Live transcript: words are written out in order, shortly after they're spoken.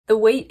The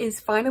wait is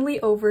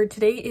finally over.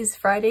 Today is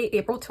Friday,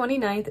 April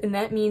 29th, and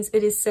that means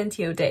it is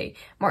Sentio Day.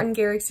 Martin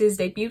Garrix's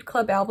debut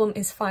club album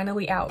is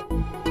finally out.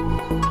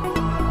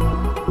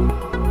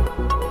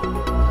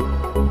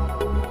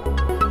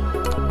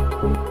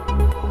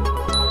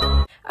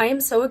 I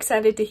am so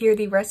excited to hear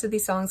the rest of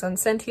these songs on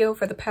Sentio.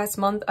 For the past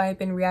month, I've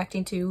been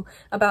reacting to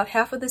about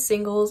half of the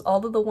singles,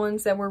 all of the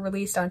ones that were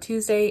released on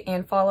Tuesday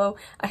and Follow,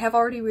 I have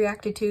already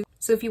reacted to.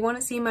 So if you want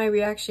to see my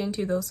reaction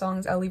to those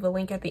songs, I'll leave a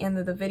link at the end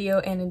of the video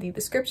and in the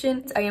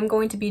description. I am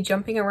going to be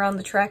jumping around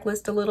the track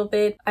list a little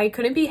bit. I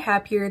couldn't be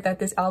happier that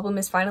this album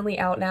is finally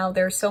out now.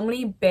 There are so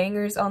many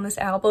bangers on this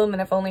album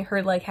and I've only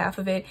heard like half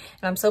of it.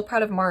 And I'm so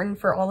proud of Martin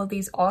for all of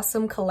these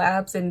awesome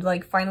collabs and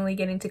like finally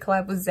getting to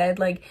collab with Zedd.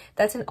 Like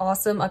that's an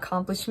awesome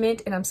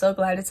accomplishment and I'm so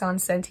glad it's on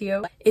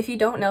Sentio. If you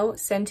don't know,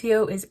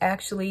 Sentio is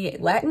actually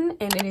Latin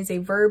and it is a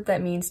verb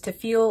that means to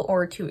feel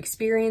or to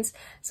experience.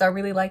 So I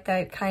really like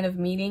that kind of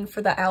meaning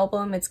for the album.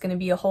 It's going to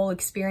be a whole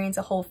experience,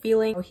 a whole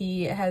feeling.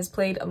 He has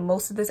played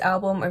most of this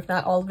album, or if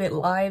not all of it,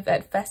 live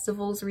at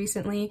festivals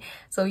recently.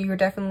 So you're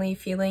definitely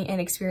feeling and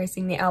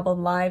experiencing the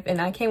album live, and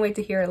I can't wait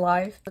to hear it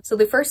live. So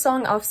the first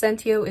song off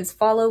Sentio is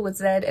Follow with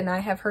Zedd, and I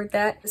have heard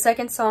that. The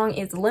second song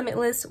is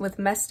Limitless with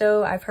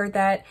Mesto. I've heard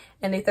that.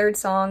 And the third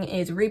song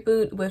is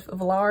Reboot with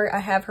Vlar.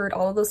 I have heard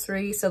all of those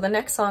three. So the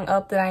next song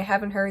up that I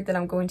haven't heard that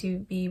I'm going to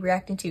be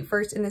reacting to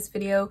first in this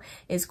video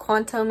is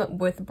Quantum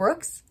with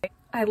Brooks.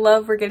 I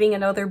love we're getting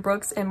another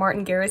Brooks and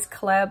Martin Garrix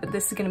collab.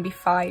 This is gonna be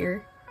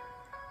fire.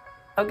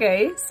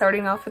 Okay,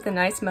 starting off with a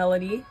nice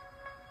melody.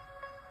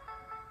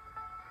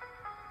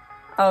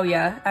 Oh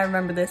yeah, I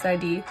remember this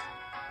ID.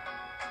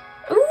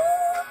 Ooh!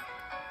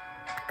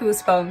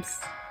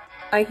 Goosebumps.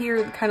 I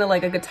hear kind of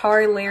like a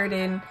guitar layered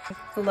in.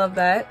 I love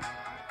that.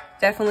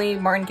 Definitely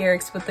Martin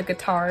Garrix with the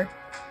guitar.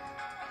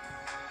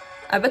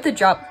 I bet the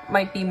drop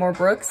might be more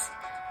Brooks,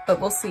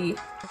 but we'll see.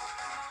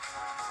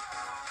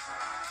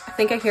 I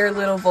think I hear a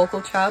little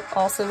vocal chop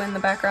also in the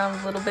background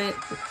a little bit.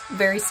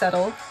 Very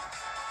subtle.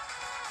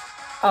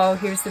 Oh,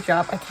 here's the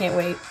drop. I can't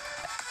wait.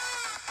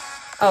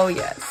 Oh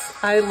yes,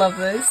 I love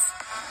this.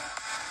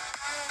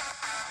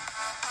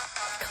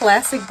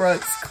 Classic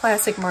Brooks,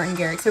 classic Martin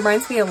Garrix. It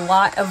reminds me a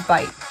lot of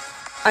Bite.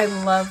 I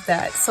love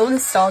that. So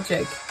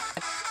nostalgic.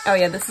 Oh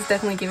yeah, this is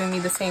definitely giving me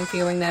the same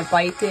feeling that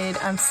Bite did.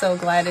 I'm so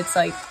glad it's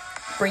like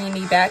bringing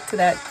me back to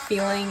that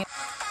feeling.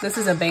 This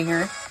is a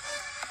banger.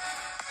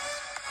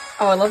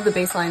 Oh, I love the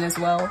bass line as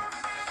well.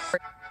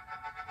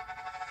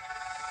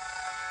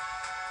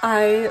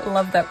 I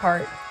love that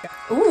part.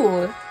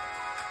 Ooh.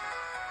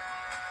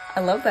 I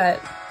love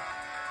that.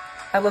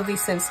 I love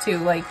these synths too.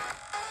 Like,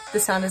 the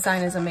sound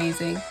design is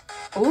amazing.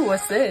 Ooh,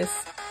 what's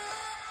this?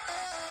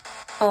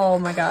 Oh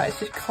my gosh.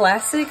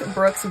 Classic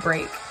Brooks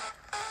break.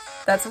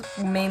 That's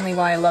mainly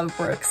why I love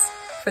Brooks.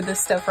 For this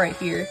stuff right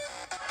here.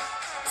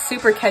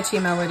 Super catchy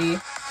melody.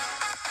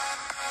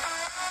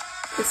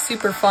 It's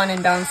super fun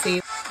and bouncy.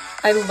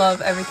 I love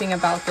everything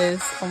about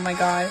this. Oh my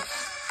gosh.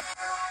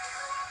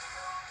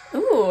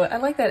 Ooh, I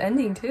like that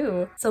ending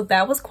too. So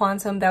that was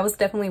Quantum. That was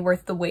definitely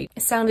worth the wait.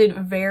 It sounded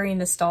very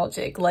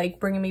nostalgic, like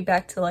bringing me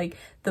back to like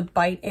the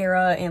Bite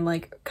era and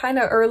like kind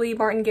of early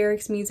Martin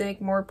Garrix music,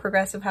 more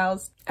progressive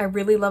house. I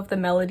really love the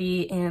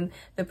melody and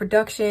the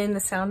production. The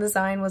sound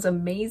design was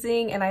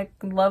amazing and I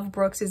love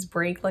Brooks's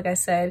break. Like I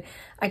said,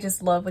 I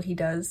just love what he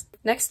does.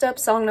 Next up,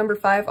 song number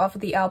 5 off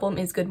of the album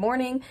is Good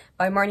Morning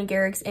by Martin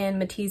Garrix and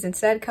Matisse and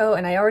Sedco,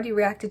 and I already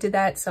reacted to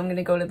that, so I'm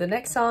gonna go to the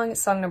next song,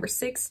 song number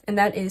 6, and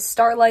that is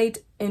Starlight,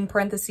 in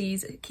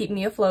parentheses, Keep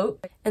Me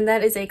Afloat, and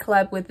that is a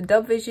collab with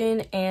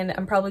DubVision, and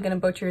I'm probably gonna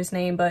butcher his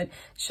name, but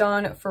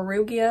Shaun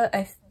Farrugia.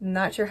 I'm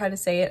not sure how to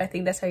say it. I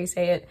think that's how you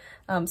say it.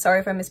 Sorry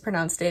if I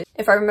mispronounced it.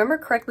 If I remember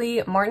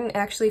correctly, Martin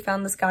actually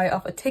found this guy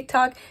off of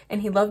TikTok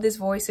and he loved his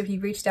voice, so he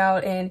reached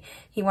out and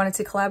he wanted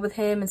to collab with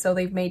him, and so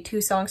they've made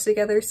 2 songs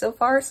together so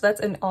far, so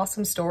that's an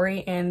awesome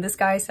story, and this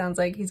guy sounds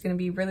like he's gonna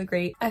be really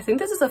great. I think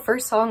this is the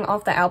first song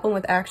off the album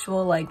with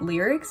actual like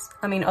lyrics.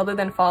 I mean, other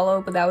than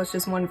Follow, but that was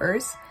just one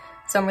verse,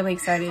 so I'm really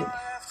excited.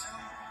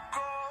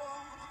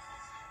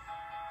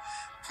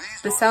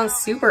 This sounds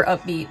super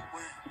upbeat.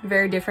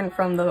 Very different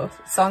from the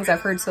songs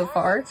I've heard so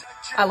far.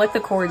 I like the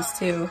chords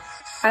too.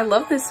 I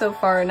love this so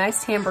far. A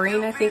nice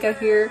tambourine I think I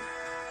hear.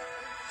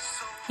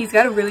 He's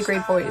got a really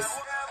great voice.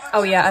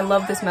 Oh yeah, I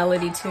love this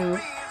melody too.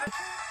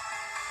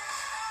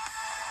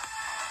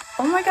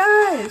 Oh my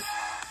gosh!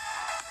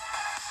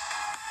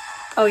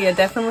 Oh yeah,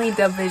 definitely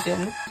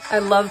DubVision. I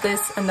love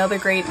this. Another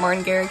great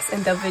Martin Garrix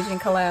and DubVision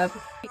collab.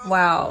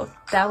 Wow,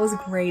 that was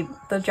great.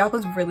 The job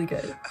was really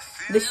good.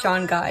 This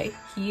Shaun guy,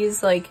 he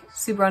is like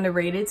super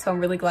underrated, so I'm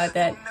really glad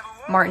that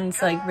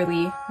Martin's like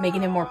really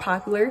making him more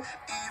popular.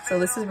 So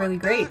this is really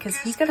great because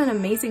he's got an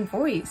amazing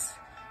voice.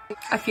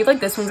 I feel like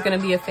this one's gonna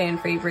be a fan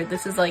favorite.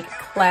 This is like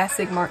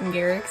classic Martin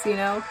Garrix, you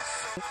know?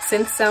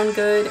 Synths sound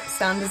good,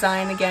 sound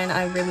design again,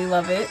 I really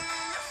love it.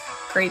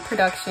 Great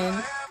production.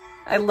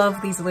 I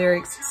love these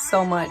lyrics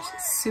so much.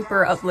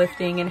 Super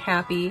uplifting and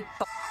happy.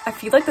 I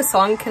feel like the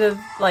song could have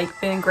like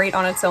been great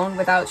on its own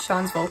without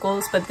Shaun's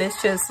vocals, but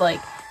this just like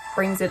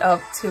brings it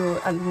up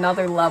to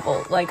another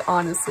level. Like,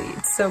 honestly,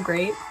 it's so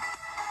great.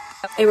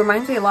 It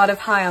reminds me a lot of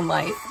High on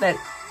Life, that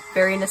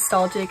very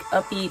nostalgic,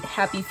 upbeat,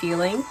 happy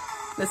feeling.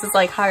 This is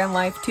like High on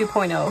Life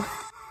 2.0.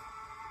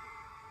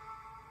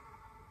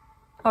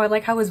 Oh, I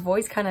like how his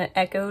voice kind of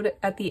echoed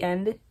at the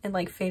end and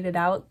like faded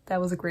out. That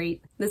was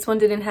great. This one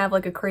didn't have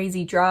like a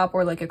crazy drop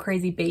or like a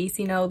crazy bass,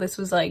 you know? This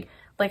was like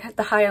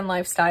the High on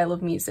Life style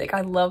of music.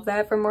 I love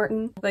that from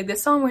Martin. Like,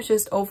 this song was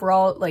just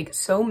overall like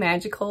so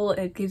magical.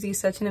 It gives you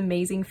such an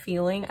amazing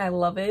feeling. I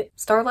love it.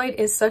 Starlight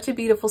is such a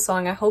beautiful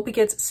song. I hope it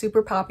gets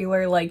super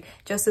popular, like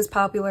just as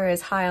popular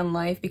as High on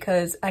Life,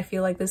 because I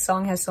feel like this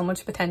song has so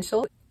much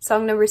potential.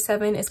 Song number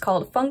 7 is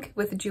called Funk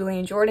with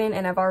DubVision Jordan,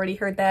 and I've already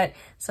heard that,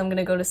 so I'm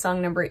gonna go to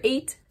song number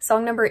 8.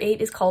 Song number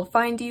 8 is called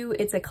Find You.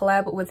 It's a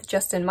collab with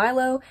Justin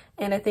Mylo,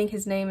 and I think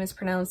his name is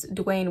pronounced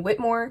Dewain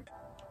Whitmore.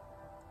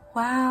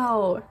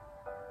 Wow.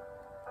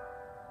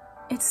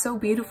 It's so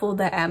beautiful,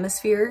 the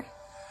atmosphere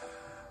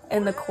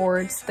and the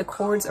chords. The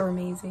chords are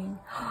amazing.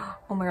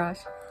 Oh my gosh.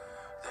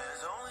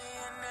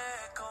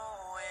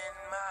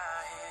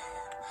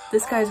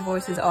 This guy's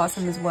voice is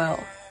awesome as well.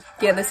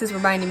 Yeah, this is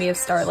reminding me of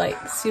Starlight.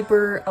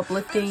 Super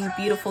uplifting,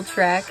 beautiful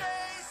track.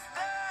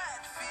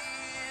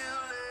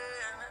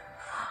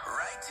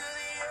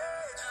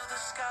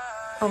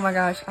 Oh my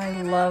gosh,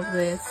 I love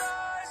this.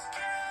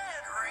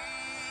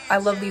 I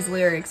love these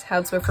lyrics, how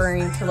it's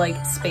referring to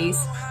like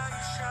space.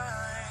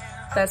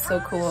 That's so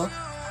cool.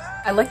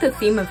 I like the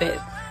theme of it,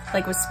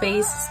 like with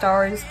space,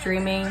 stars,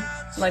 dreaming,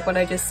 like what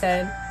I just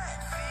said.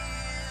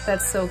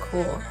 That's so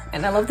cool.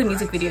 And I love the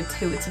music video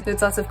too.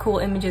 There's lots of cool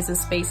images of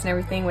space and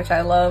everything, which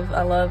I love.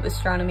 I love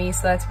astronomy,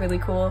 so that's really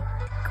cool.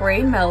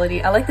 Great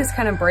melody. I like this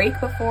kind of break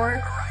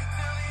before.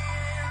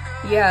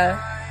 Yeah,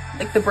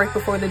 like the break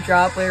before the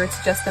drop where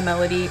it's just the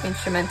melody,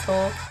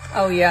 instrumental.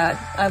 Oh yeah,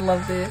 I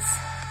love this.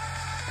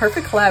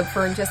 Perfect collab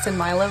for Justin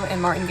Mylo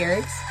and Martin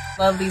Garrix.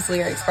 Love these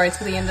lyrics. Right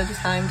to the end of the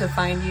time to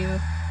find you.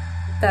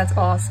 That's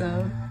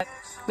awesome.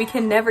 We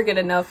can never get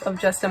enough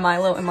of Justin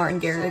Mylo and Martin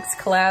Garrix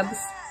collabs.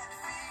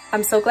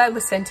 I'm so glad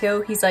with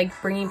Sentio, he's like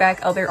bringing back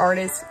other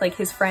artists, like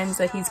his friends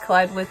that he's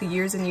collabed with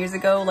years and years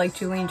ago, like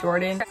DubVision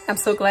Jordan. I'm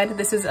so glad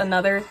this is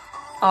another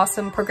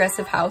awesome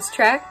progressive house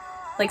track.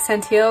 Like,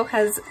 Sentio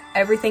has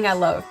everything I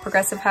love.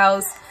 Progressive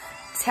house,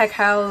 tech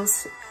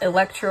house,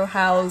 electro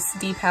house,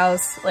 deep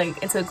house.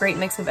 Like, it's a great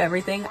mix of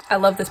everything. I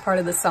love this part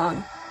of the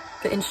song.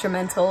 The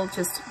instrumental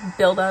just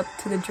build up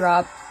to the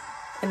drop,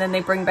 and then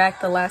they bring back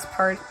the last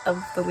part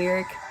of the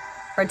lyric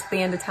right to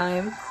the end of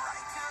time.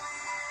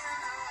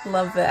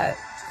 Love that.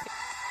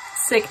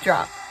 Sick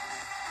drop.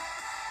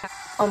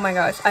 Oh my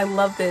gosh, I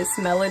love this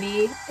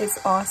melody.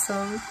 It's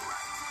awesome.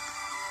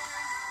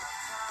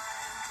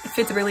 It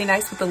fits really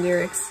nice with the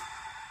lyrics.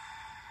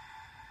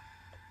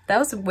 That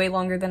was way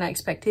longer than I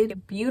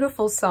expected.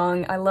 Beautiful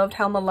song. I loved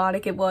how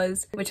melodic it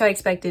was, which I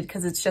expected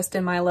because it's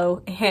Justin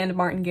Mylo and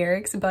Martin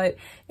Garrix, but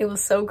it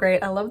was so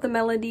great. I love the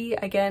melody.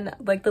 Again,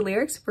 like, the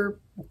lyrics were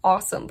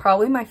awesome.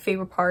 Probably my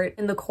favorite part.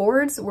 And the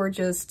chords were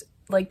just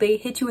like, they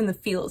hit you in the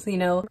feels, you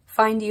know?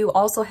 Find You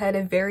also had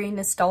a very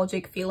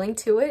nostalgic feeling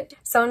to it.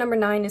 Song number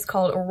 9 is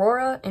called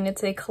Aurora, and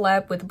it's a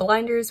collab with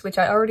Blinders, which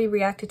I already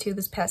reacted to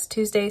this past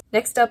Tuesday.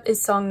 Next up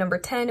is song number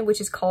 10,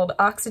 which is called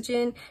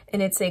Oxygen,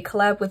 and it's a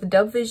collab with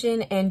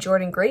DubVision and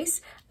Jordan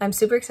Grace. I'm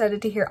super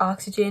excited to hear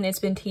Oxygen. It's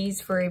been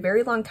teased for a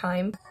very long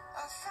time.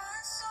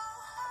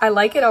 I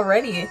like it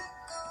already.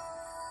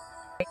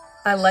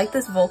 I like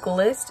this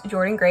vocalist,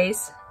 Jordan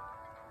Grace.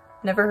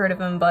 Never heard of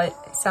him, but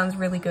it sounds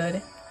really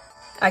good.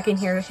 I can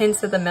hear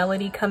hints of the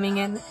melody coming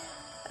in.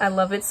 I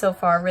love it so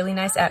far. Really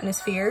nice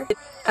atmosphere.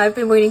 I've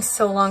been waiting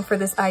so long for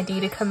this ID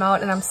to come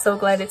out, and I'm so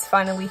glad it's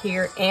finally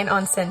here and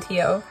on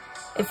Sentio.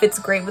 It fits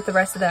great with the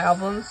rest of the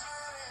album.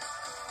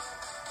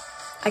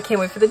 I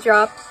can't wait for the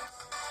drop.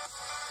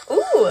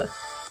 Ooh!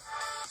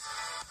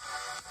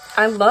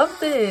 I love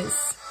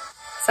this.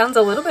 Sounds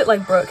a little bit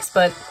like Brooks,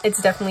 but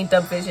it's definitely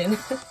DubVision.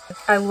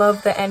 I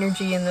love the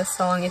energy in this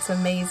song. It's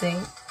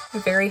amazing.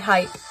 Very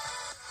hype.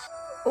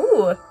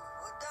 Ooh!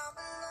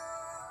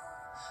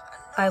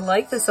 I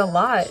like this a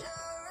lot.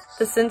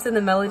 The synths and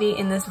the melody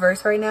in this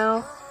verse right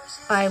now,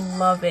 I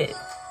love it.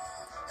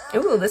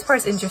 Ooh, this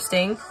part's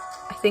interesting.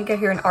 I think I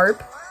hear an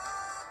ARP.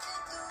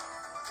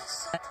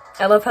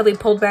 I love how they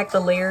pulled back the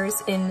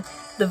layers in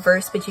the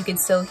verse, but you can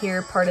still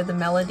hear part of the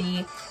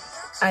melody.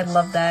 I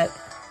love that.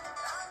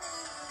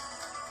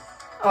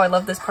 Oh, I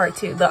love this part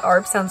too. The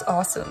ARP sounds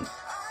awesome.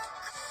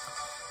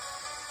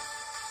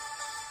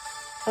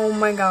 Oh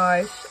my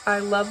gosh, I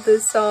love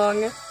this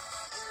song.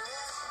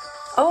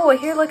 Oh, I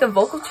hear like a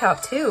vocal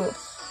chop too.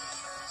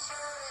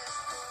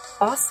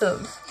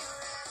 Awesome.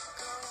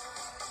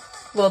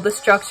 Well, the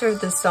structure of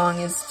this song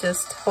is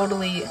just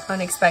totally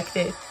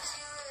unexpected.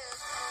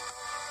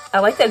 I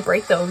like that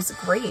break though, it was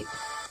great.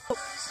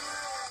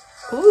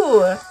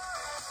 Ooh.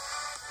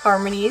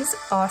 Harmonies,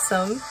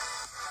 awesome.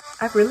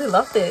 I really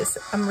love this.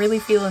 I'm really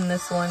feeling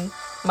this one.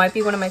 Might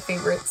be one of my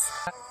favorites.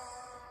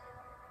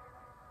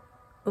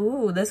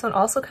 Ooh, this one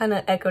also kind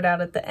of echoed out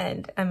at the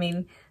end. I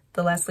mean,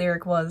 the last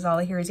lyric was, all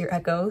I hear is your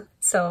echo.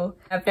 So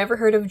I've never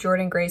heard of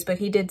Jordan Grace, but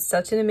he did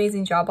such an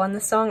amazing job on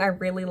this song. I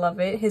really love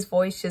it. His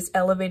voice just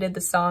elevated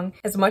the song.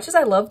 As much as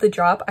I love the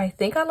drop, I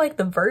think I like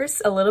the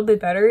verse a little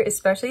bit better,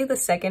 especially the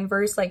second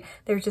verse. Like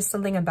there's just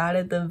something about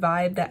it, the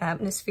vibe, the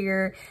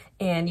atmosphere,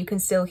 and you can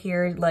still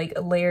hear like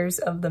layers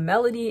of the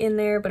melody in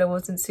there, but it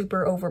wasn't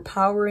super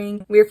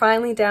overpowering. We're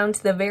finally down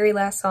to the very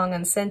last song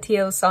on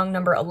Sentio, song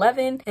number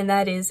 11, and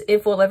that is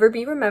If We'll Ever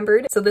Be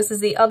Remembered. So this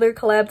is the other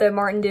collab that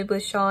Martin did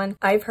with Shaun.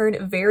 I've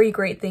heard very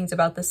great things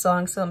about this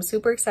song, so I'm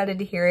super excited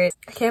to hear it.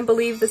 I can't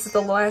believe this is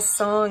the last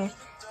song.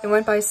 It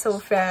went by so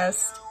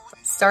fast.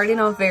 Starting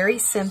off very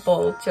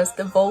simple, just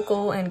the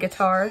vocal and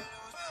guitar.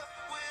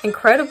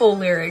 Incredible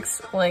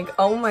lyrics, like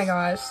oh my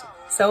gosh,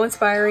 so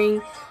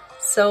inspiring.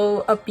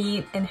 So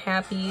upbeat and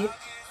happy.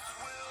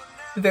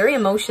 Very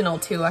emotional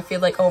too. I feel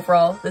like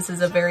overall this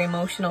is a very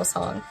emotional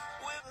song.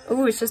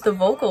 Ooh, it's just a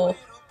vocal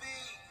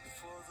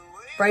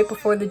right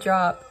before the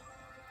drop.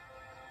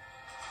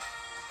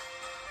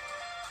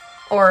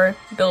 Or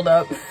build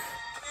up.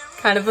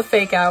 Kind of a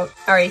fake out.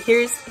 Alright,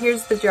 here's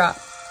the drop.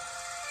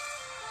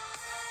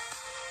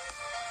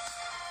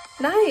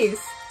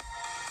 Nice!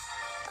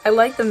 I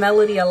like the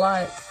melody a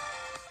lot.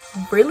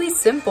 Really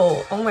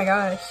simple. Oh my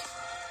gosh.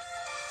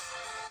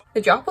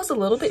 The drop was a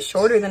little bit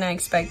shorter than I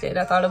expected.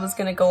 I thought it was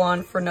gonna go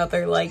on for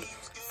another like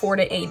 4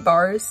 to 8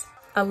 bars.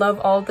 I love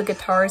all the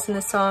guitars in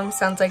this song.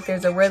 Sounds like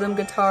there's a rhythm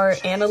guitar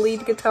and a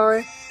lead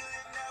guitar,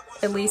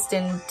 at least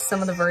in some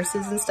of the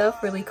verses and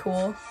stuff. Really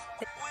cool.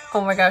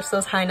 Oh my gosh,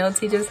 those high notes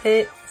he just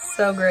hit,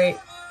 so great.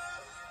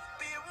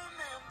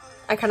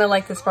 I kind of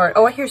like this part.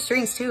 Oh, I hear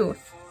strings too.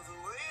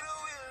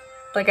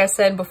 Like I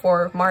said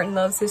before, Martin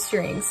loves his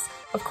strings.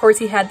 Of course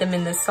he had them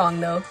in this song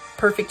though.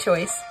 Perfect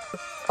choice.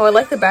 Oh, I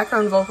like the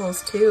background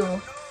vocals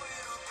too.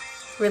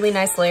 Really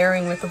nice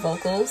layering with the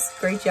vocals.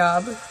 Great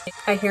job.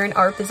 I hear an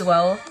ARP as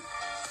well.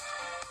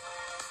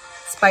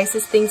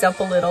 Spices things up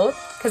a little,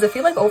 because I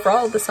feel like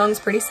overall the song's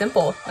pretty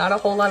simple. Not a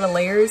whole lot of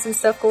layers and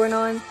stuff going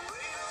on.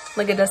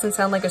 Like it doesn't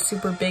sound like a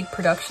super big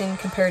production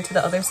compared to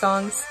the other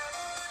songs.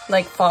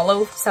 Like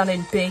Follow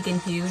sounded big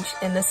and huge,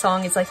 and this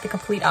song is like the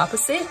complete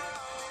opposite.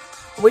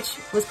 Which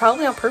was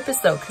probably on purpose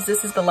though, because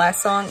this is the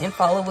last song and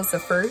Follow was the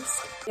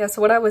first. Yeah,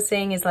 so what I was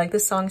saying is like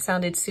this song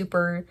sounded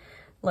super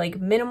like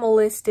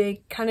minimalistic,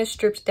 kind of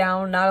stripped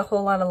down, not a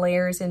whole lot of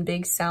layers and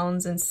big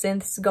sounds and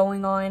synths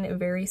going on.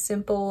 Very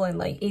simple and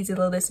like easy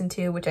to listen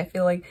to, which I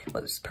feel like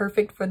was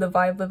perfect for the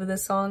vibe of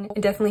this song.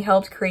 It definitely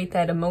helped create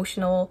that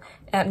emotional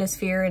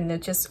atmosphere, and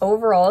it just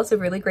overall is a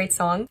really great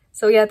song.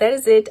 So yeah, that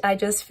is it. I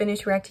just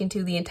finished reacting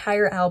to the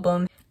entire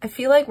album. I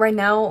feel like right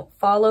now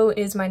Follow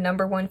is my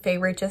 #1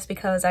 favorite just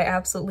because I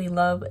absolutely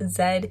love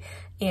Zedd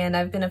and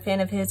I've been a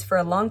fan of his for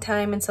a long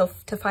time, and so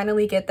to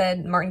finally get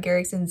that Martin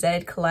Garrix and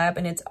Zedd collab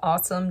and it's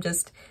awesome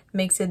just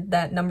makes it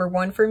that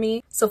 #1 for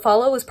me. So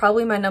Follow is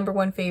probably my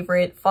 #1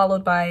 favorite,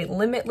 followed by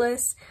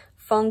Limitless,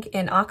 Funk,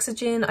 and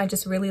Oxygen. I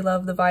just really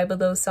love the vibe of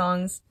those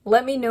songs.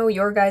 Let me know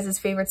your guys'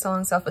 favorite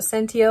songs off of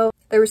Sentio.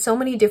 There were so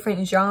many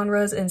different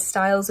genres and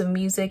styles of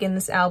music in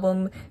this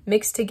album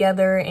mixed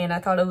together, and I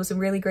thought it was a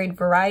really great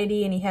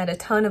variety, and he had a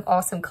ton of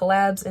awesome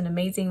collabs and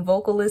amazing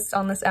vocalists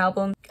on this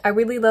album. I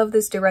really love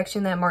this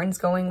direction that Martin's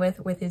going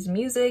with his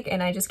music,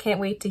 and I just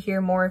can't wait to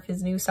hear more of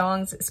his new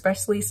songs,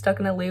 especially Stuck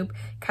in a Loop.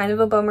 Kind of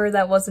a bummer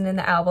that wasn't in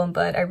the album,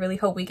 but I really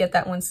hope we get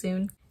that one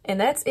soon. And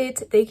that's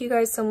it. Thank you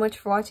guys so much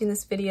for watching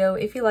this video.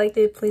 If you liked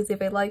it, please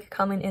leave a like,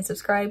 comment, and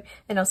subscribe,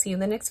 and I'll see you in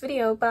the next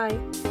video.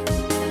 Bye!